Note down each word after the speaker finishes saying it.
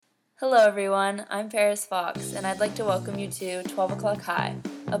Hello, everyone. I'm Paris Fox, and I'd like to welcome you to 12 O'Clock High,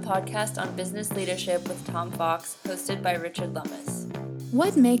 a podcast on business leadership with Tom Fox, hosted by Richard Lummis.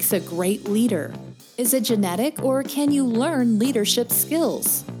 What makes a great leader? Is it genetic, or can you learn leadership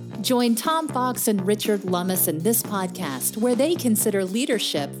skills? Join Tom Fox and Richard Lummis in this podcast, where they consider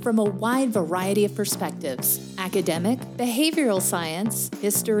leadership from a wide variety of perspectives: academic, behavioral science,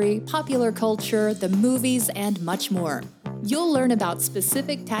 history, popular culture, the movies, and much more. You'll learn about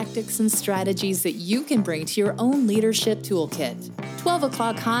specific tactics and strategies that you can bring to your own leadership toolkit. 12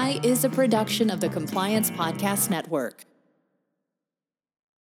 O'Clock High is a production of the Compliance Podcast Network.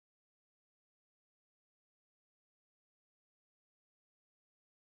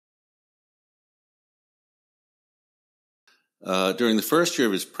 During the first year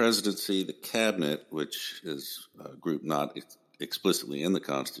of his presidency, the cabinet, which is a group not explicitly in the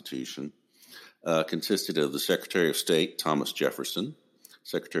Constitution, consisted of the Secretary of State, Thomas Jefferson,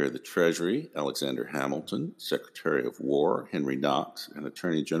 Secretary of the Treasury, Alexander Hamilton, Secretary of War, Henry Knox, and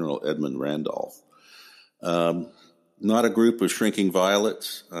Attorney General Edmund Randolph. Not a group of shrinking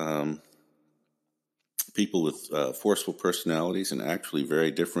violets, people with forceful personalities and actually very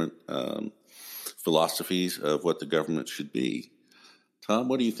different philosophies of what the government should be. Tom,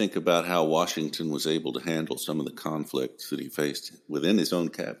 what do you think about how Washington was able to handle some of the conflicts that he faced within his own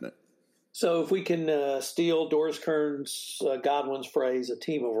cabinet? So if we can steal Doris Kearns Godwin's phrase, a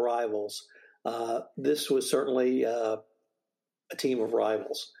team of rivals, this was certainly a team of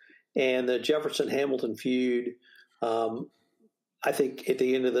rivals. And the Jefferson-Hamilton feud, I think at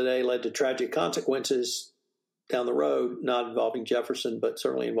the end of the day, led to tragic consequences down the road, not involving Jefferson, but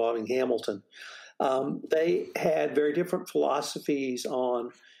certainly involving Hamilton. They had very different philosophies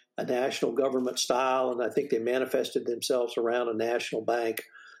on a national government style, and I think they manifested themselves around a national bank.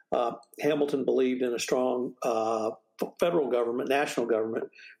 Hamilton believed in a strong federal government, national government,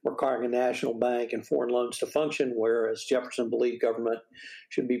 requiring a national bank and foreign loans to function, whereas Jefferson believed government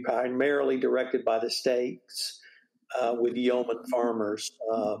should be primarily directed by the states with yeoman farmers,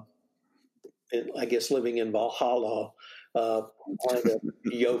 I guess living in Valhalla, kind of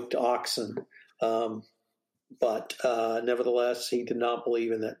yoked oxen. But nevertheless, he did not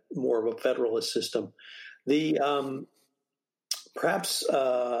believe in that more of a federalist system. Perhaps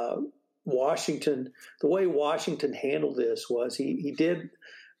Washington, the way Washington handled this was he did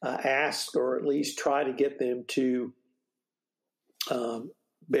ask, or at least try to get them to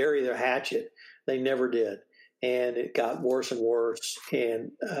bury their hatchet. They never did. And it got worse and worse.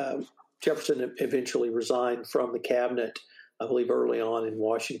 And Jefferson eventually resigned from the cabinet, I believe early on in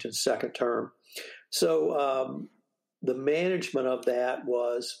Washington's second term. So the management of that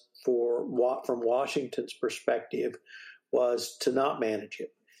was, from Washington's perspective, was to not manage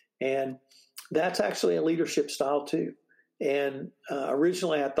it. And that's actually a leadership style too. And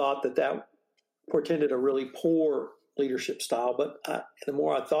originally I thought that portended a really poor leadership style, but the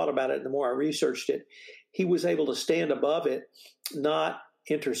more I thought about it, the more I researched it, he was able to stand above it, not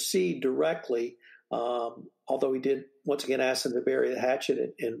intercede directly, although he did once again ask them to bury the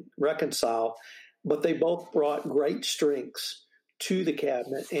hatchet and reconcile. But they both brought great strengths to the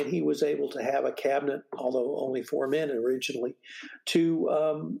cabinet, and he was able to have a cabinet, although only 4 men originally,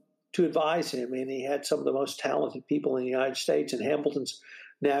 to advise him. And he had some of the most talented people in the United States. And Hamilton's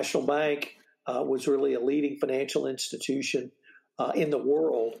National Bank was really a leading financial institution in the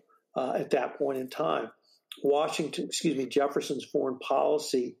world at that point in time. Jefferson's foreign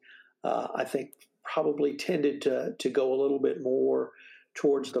policy, I think, probably tended to go a little bit more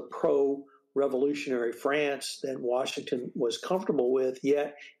towards the pro-revolutionary France than Washington was comfortable with,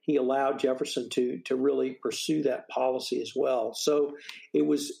 yet he allowed Jefferson to really pursue that policy as well. So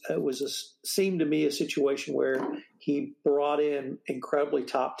it seemed to me a situation where he brought in incredibly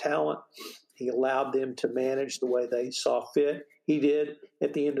top talent. He allowed them to manage the way they saw fit. He did,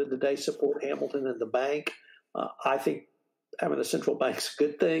 at the end of the day, support Hamilton and the bank. I think having a central bank is a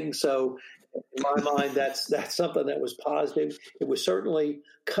good thing. So in my mind, that's something that was positive. It was certainly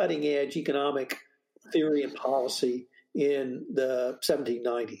cutting edge economic theory and policy in the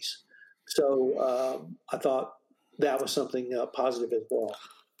 1790s. So I thought that was something positive as well.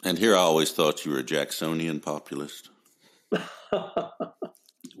 And here I always thought you were a Jacksonian populist.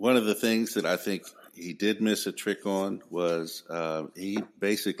 One of the things that I think he did miss a trick on was he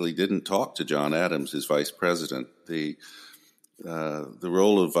basically didn't talk to John Adams, his vice president. The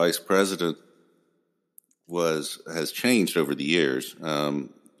role of vice president has changed over the years.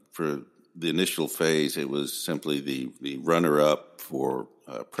 For the initial phase, it was simply the runner-up for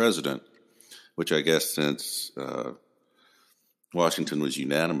president, which I guess since Washington was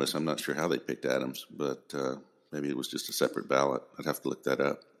unanimous, I'm not sure how they picked Adams, but maybe it was just a separate ballot. I'd have to look that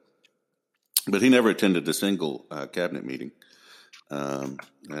up. But he never attended a single cabinet meeting. And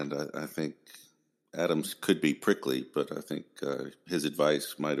I think Adams could be prickly, but I think his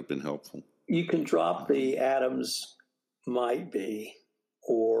advice might have been helpful. You can drop the Adams might be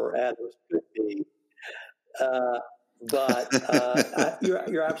or Adams could be. But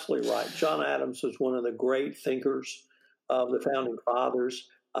you're absolutely right. John Adams was one of the great thinkers of the founding fathers,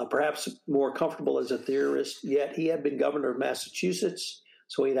 perhaps more comfortable as a theorist, yet he had been governor of Massachusetts,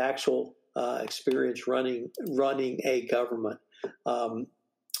 so he had actual experience running a government.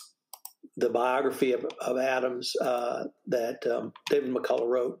 The biography of Adams that David McCullough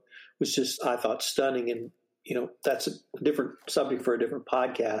wrote was just, I thought, stunning, and that's a different subject for a different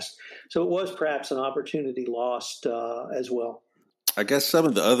podcast. So it was perhaps an opportunity lost as well. I guess some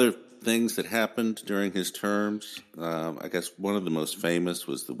of the other things that happened during his terms, I guess one of the most famous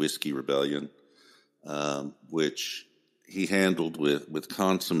was the Whiskey Rebellion, which he handled with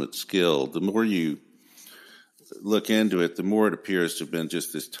consummate skill. The more you look into it, the more it appears to have been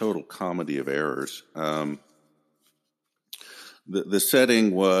just this total comedy of errors. The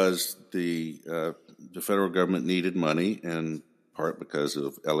setting was the federal government needed money, in part because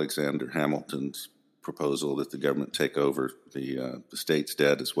of Alexander Hamilton's proposal that the government take over the state's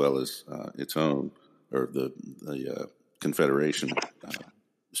debt as well as its own, or the Confederation's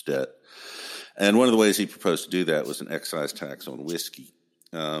debt. And one of the ways he proposed to do that was an excise tax on whiskey.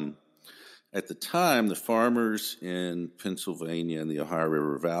 At the time, the farmers in Pennsylvania and the Ohio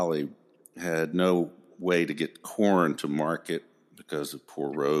River Valley had no way to get corn to market because of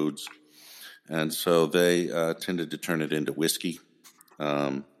poor roads. And so they tended to turn it into whiskey.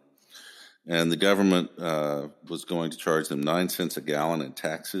 And the government was going to charge them 9 cents a gallon in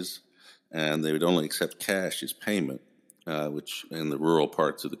taxes, and they would only accept cash as payment, which in the rural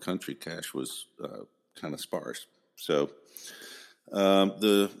parts of the country, cash was kind of sparse. So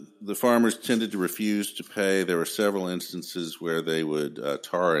the farmers tended to refuse to pay. There were several instances where they would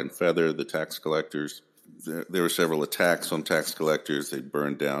tar and feather the tax collectors. There were several attacks on tax collectors. They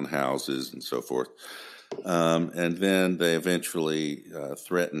burned down houses and so forth. And then they eventually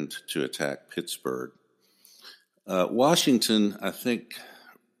threatened to attack Pittsburgh. Washington, I think,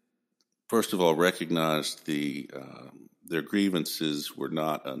 first of all, recognized their grievances were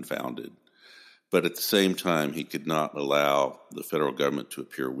not unfounded. But at the same time, he could not allow the federal government to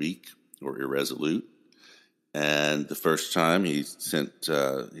appear weak or irresolute. And the first time, he sent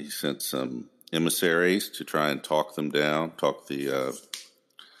some emissaries to try and talk them down, talk the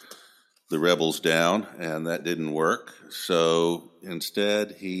rebels down, and that didn't work. So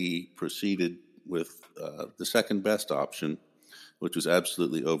instead, he proceeded with the second best option, which was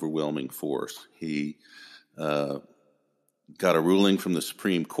absolutely overwhelming force. He got a ruling from the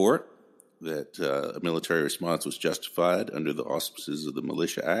Supreme Court that a military response was justified under the auspices of the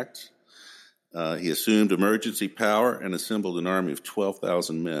Militia Act. He assumed emergency power and assembled an army of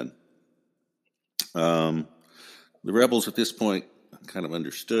 12,000 men. The rebels at this point kind of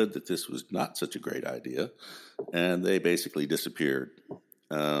understood that this was not such a great idea, and they basically disappeared.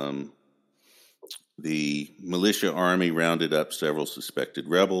 The militia army rounded up several suspected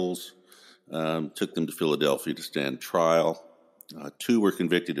rebels, took them to Philadelphia to stand trial. 2 were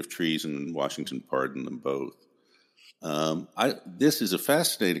convicted of treason, and Washington pardoned them both. This is a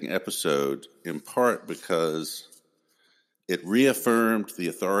fascinating episode, in part because it reaffirmed the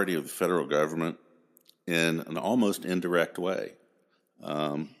authority of the federal government in an almost indirect way.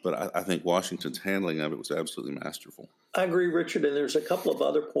 But I think Washington's handling of it was absolutely masterful. I agree, Richard, and there's a couple of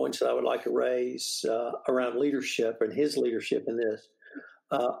other points that I would like to raise around leadership and his leadership in this.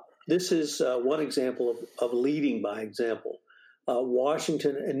 This is one example of leading by example.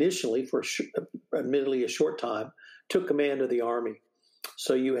 Washington initially, for admittedly a short time, took command of the army.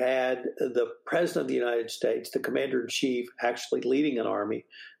 So you had the President of the United States, the Commander-in-Chief, actually leading an army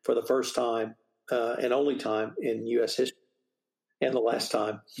for the first time and only time in U.S. history, and the last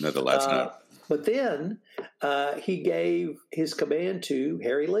time. Not the last time. But then he gave his command to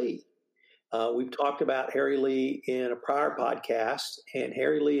Harry Lee. We've talked about Harry Lee in a prior podcast, and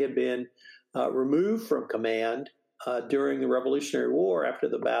Harry Lee had been removed from command during the Revolutionary War after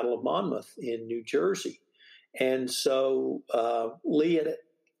the Battle of Monmouth in New Jersey. And so Lee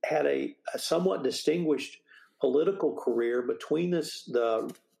had a somewhat distinguished political career between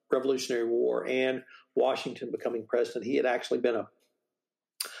the Revolutionary War and Washington becoming president. He had actually been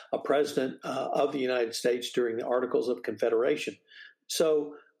a president of the United States during the Articles of Confederation.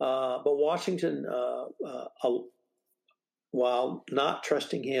 So, but Washington, while not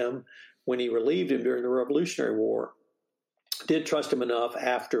trusting him when he relieved him during the Revolutionary War, did trust him enough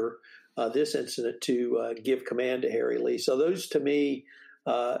after this incident to give command to Harry Lee. So those, to me,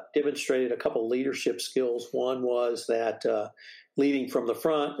 demonstrated a couple leadership skills. One was that leading from the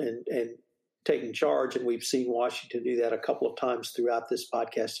front and taking charge, and we've seen Washington do that a couple of times throughout this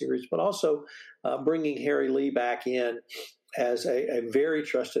podcast series, but also bringing Harry Lee back in as a very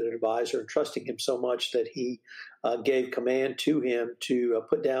trusted advisor, and trusting him so much that he gave command to him to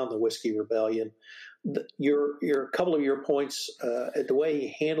put down the Whiskey Rebellion. Your couple of your points, the way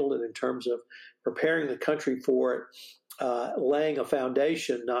he handled it in terms of preparing the country for it, laying a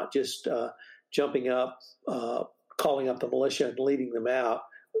foundation, not just jumping up, calling up the militia and leading them out,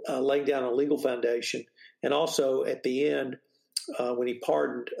 laying down a legal foundation, and also at the end, when he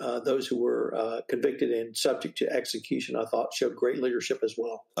pardoned those who were convicted and subject to execution, I thought showed great leadership as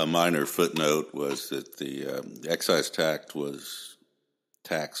well. A minor footnote was that the excise tax was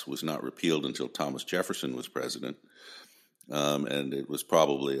not repealed until Thomas Jefferson was president, and it was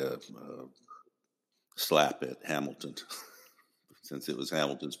probably a slap at Hamilton, since it was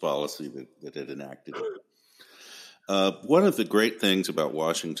Hamilton's policy that had enacted it. One of the great things about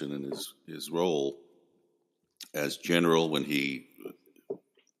Washington and his role as general, when he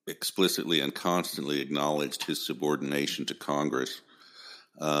explicitly and constantly acknowledged his subordination to Congress,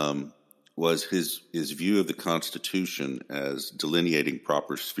 was his view of the Constitution as delineating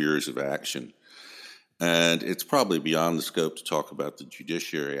proper spheres of action. And it's probably beyond the scope to talk about the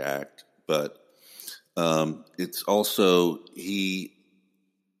Judiciary Act, but it's also, he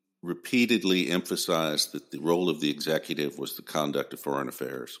repeatedly emphasized that the role of the executive was the conduct of foreign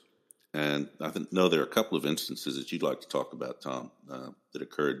affairs. And I know there are a couple of instances that you'd like to talk about, Tom, that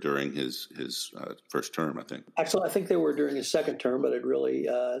occurred during his first term, I think. Actually, I think they were during his second term, but it really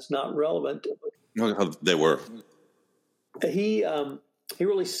is not relevant. Well, they were. He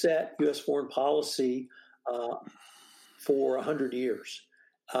really set U.S. foreign policy for 100 years,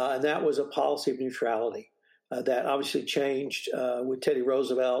 and that was a policy of neutrality that obviously changed with Teddy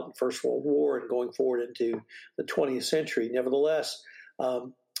Roosevelt and First World War and going forward into the 20th century. Nevertheless,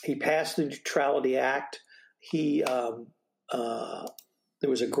 he passed the Neutrality Act. There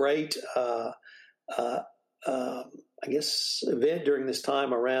was a great, event during this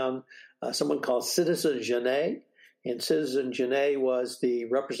time around someone called Citizen Genet. And Citizen Genet was the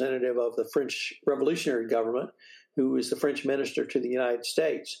representative of the French revolutionary government, who was the French minister to the United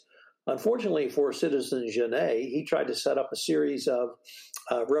States. Unfortunately for Citizen Genet, he tried to set up a series of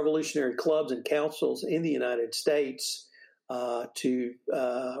revolutionary clubs and councils in the United States to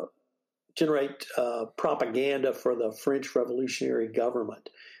generate propaganda for the French revolutionary government.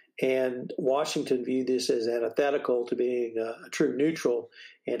 And Washington viewed this as antithetical to being a true neutral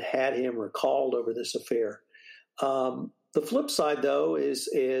and had him recalled over this affair. The flip side, though, is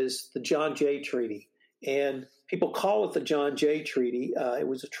the John Jay Treaty. And people call it the John Jay Treaty. It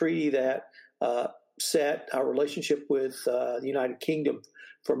was a treaty that set our relationship with the United Kingdom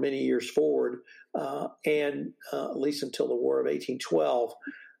for many years forward, and at least until the War of 1812.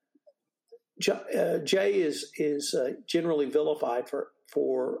 Jay is generally vilified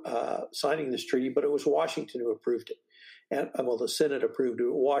for signing this treaty, but it was Washington who approved it. And the Senate approved it.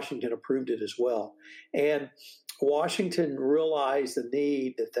 Washington approved it as well. And Washington realized the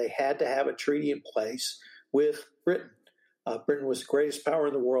need that they had to have a treaty in place with Britain. Britain was the greatest power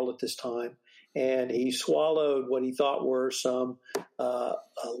in the world at this time, and he swallowed what he thought were some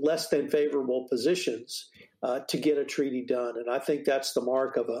less than favorable positions to get a treaty done. And I think that's the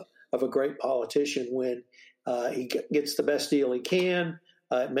mark of a great politician, when he gets the best deal he can.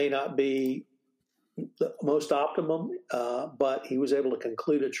 It may not be the most optimum, but he was able to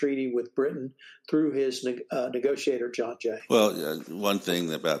conclude a treaty with Britain through his negotiator, John Jay. Well, one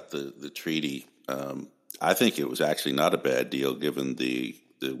thing about the treaty, I think it was actually not a bad deal given the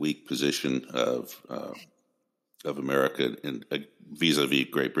weak position of America vis-a-vis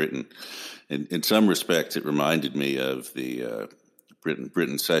Great Britain. In some respects, it reminded me of the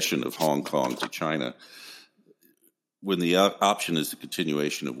Britain cession of Hong Kong to China. When the option is the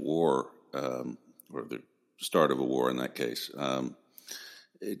continuation of war, or the start of a war in that case,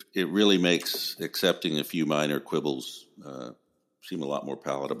 it really makes accepting a few minor quibbles seem a lot more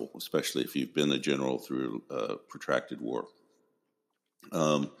palatable, especially if you've been a general through a protracted war.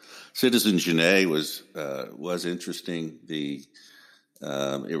 Citizen Genet was interesting.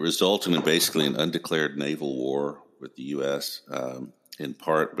 It resulted in basically an undeclared naval war with the U.S., in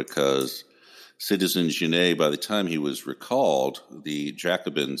part because Citizen Genet, by the time he was recalled, the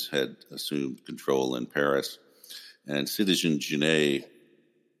Jacobins had assumed control in Paris, and Citizen Genet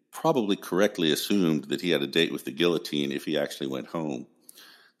probably correctly assumed that he had a date with the guillotine if he actually went home.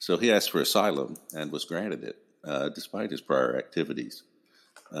 So he asked for asylum and was granted it, despite his prior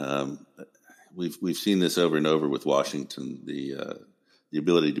We've seen this over and over with Washington. The the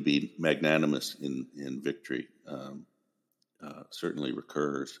ability to be magnanimous in victory certainly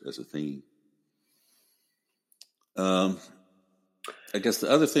recurs as a theme. I guess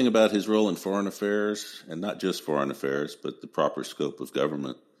the other thing about his role in foreign affairs, and not just foreign affairs, but the proper scope of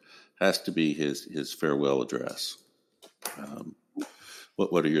government, has to be his farewell address.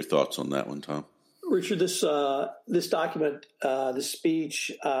 What are your thoughts on that one, Tom? Richard, this document, this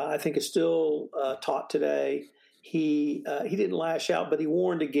speech, I think is still taught today. He didn't lash out, but he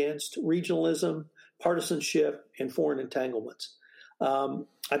warned against regionalism, partisanship, and foreign entanglements.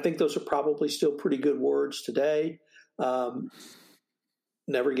 I think those are probably still pretty good words today.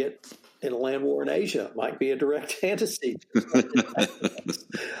 Never get in a land war in Asia might be a direct antecedent.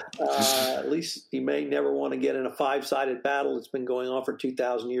 At least you may never want to get in a five-sided battle that's been going on for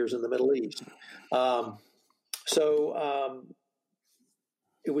 2,000 years in the Middle East.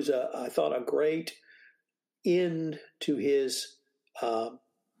 It was, I thought, a great end to his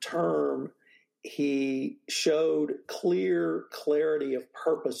term. He showed clarity of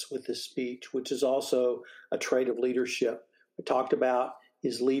purpose with his speech, which is also a trait of leadership. We talked about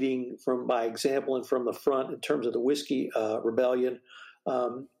his leading by example and from the front in terms of the Whiskey Rebellion.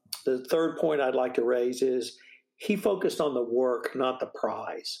 The third point I'd like to raise is he focused on the work, not the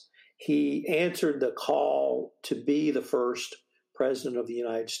prize. He answered the call to be the first president of the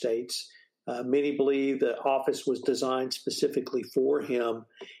United States. Many believe the office was designed specifically for him.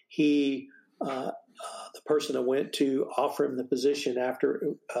 He, the person that went to offer him the position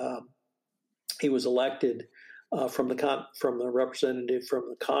after he was elected from the representative from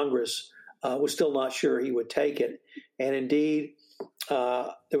the Congress, was still not sure he would take it. And indeed,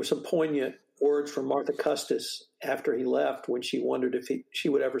 there were some poignant words from Martha Custis after he left when she wondered if she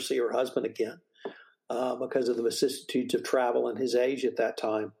would ever see her husband again because of the vicissitudes of travel and his age at that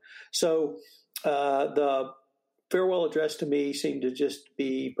time. So the farewell address to me seemed to just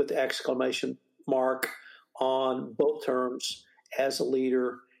be put the exclamation mark on both terms as a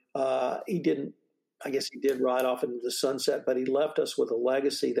leader. I guess he did ride off into the sunset, but he left us with a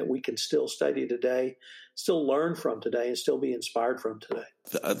legacy that we can still study today, still learn from today, and still be inspired from today.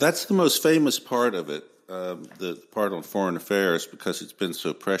 That's the most famous part of it, the part on foreign affairs, because it's been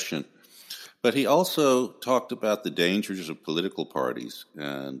so prescient. But he also talked about the dangers of political parties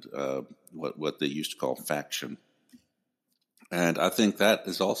and what they used to call faction. And I think that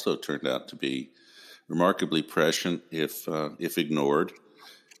has also turned out to be remarkably prescient if ignored.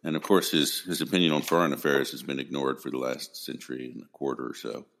 And, of course, his opinion on foreign affairs has been ignored for the last century and a quarter or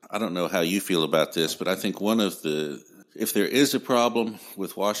so. I don't know how you feel about this, but I think if there is a problem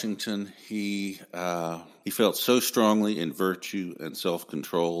with Washington, he felt so strongly in virtue and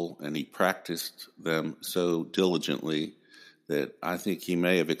self-control, and he practiced them so diligently that I think he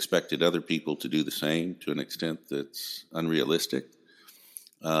may have expected other people to do the same to an extent that's unrealistic.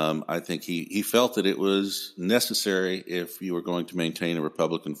 I think he felt that it was necessary if you were going to maintain a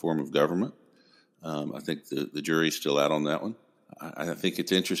Republican form of government. I think the jury's still out on that one. I think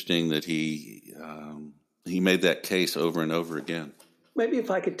it's interesting that he made that case over and over again. Maybe if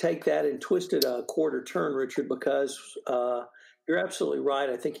I could take that and twist it a quarter turn, Richard, because you're absolutely right.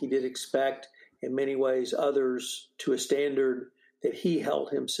 I think he did expect, in many ways, others to a standard that he held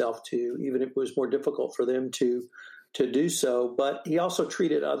himself to, even if it was more difficult for them to do so. But he also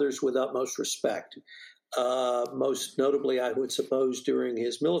treated others with utmost respect. Most notably, I would suppose, during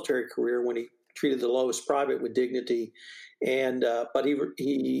his military career, when he treated the lowest private with dignity, but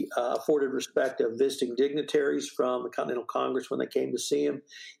he afforded respect of visiting dignitaries from the Continental Congress when they came to see him.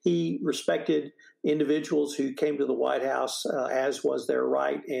 He respected individuals who came to the White House, as was their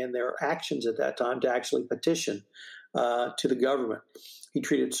right and their actions at that time, to actually petition to the government. He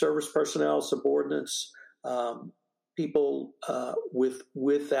treated service personnel, subordinates, people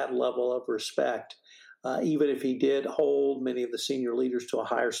with that level of respect, even if he did hold many of the senior leaders to a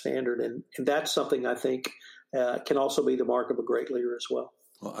higher standard. And that's something I think can also be the mark of a great leader as well.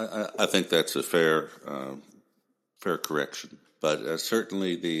 Well, I think that's a fair correction. But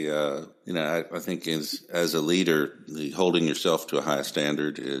certainly I think as a leader, the holding yourself to a high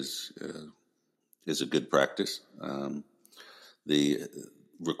standard is a good practice. The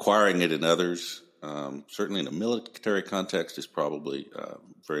requiring it in others, certainly in a military context, is probably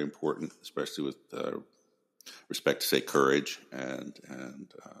very important, especially with respect to, say, courage and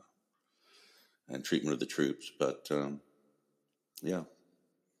treatment of the troops. But yeah,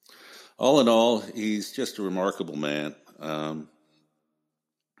 all in all, he's just a remarkable man.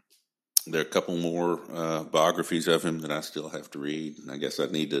 There are a couple more biographies of him that I still have to read, and I guess I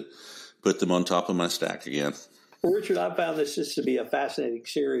need to put them on top of my stack again. Well, Richard, I found this just to be a fascinating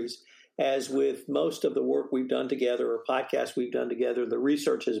series. as with most of the work we've done together or podcasts we've done together, the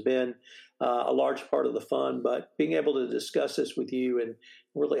research has been a large part of the fun, but being able to discuss this with you and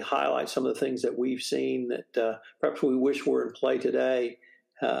really highlight some of the things that we've seen that perhaps we wish were in play today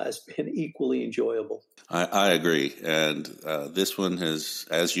has been equally enjoyable. I agree. And this one has,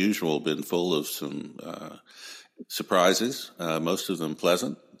 as usual, been full of some surprises, most of them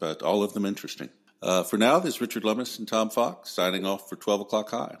pleasant, but all of them interesting. For now, this is Richard Lummis and Tom Fox signing off for 12 O'Clock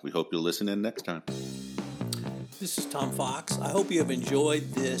High. We hope you'll listen in next time. This is Tom Fox. I hope you have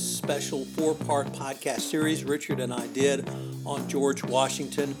enjoyed this special 4-part podcast series Richard and I did on George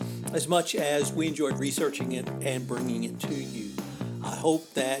Washington as much as we enjoyed researching it and bringing it to you. I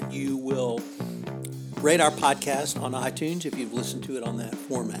hope that you will rate our podcast on iTunes if you've listened to it on that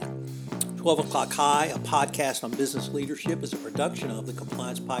format. 12 O'Clock High, a podcast on business leadership, is a production of the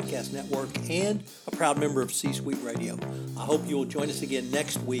Compliance Podcast Network and a proud member of C-Suite Radio. I hope you will join us again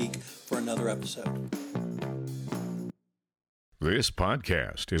next week for another episode. This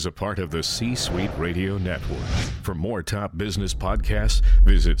podcast is a part of the C-Suite Radio Network. For more top business podcasts,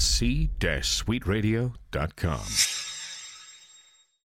 visit c-suiteradio.com.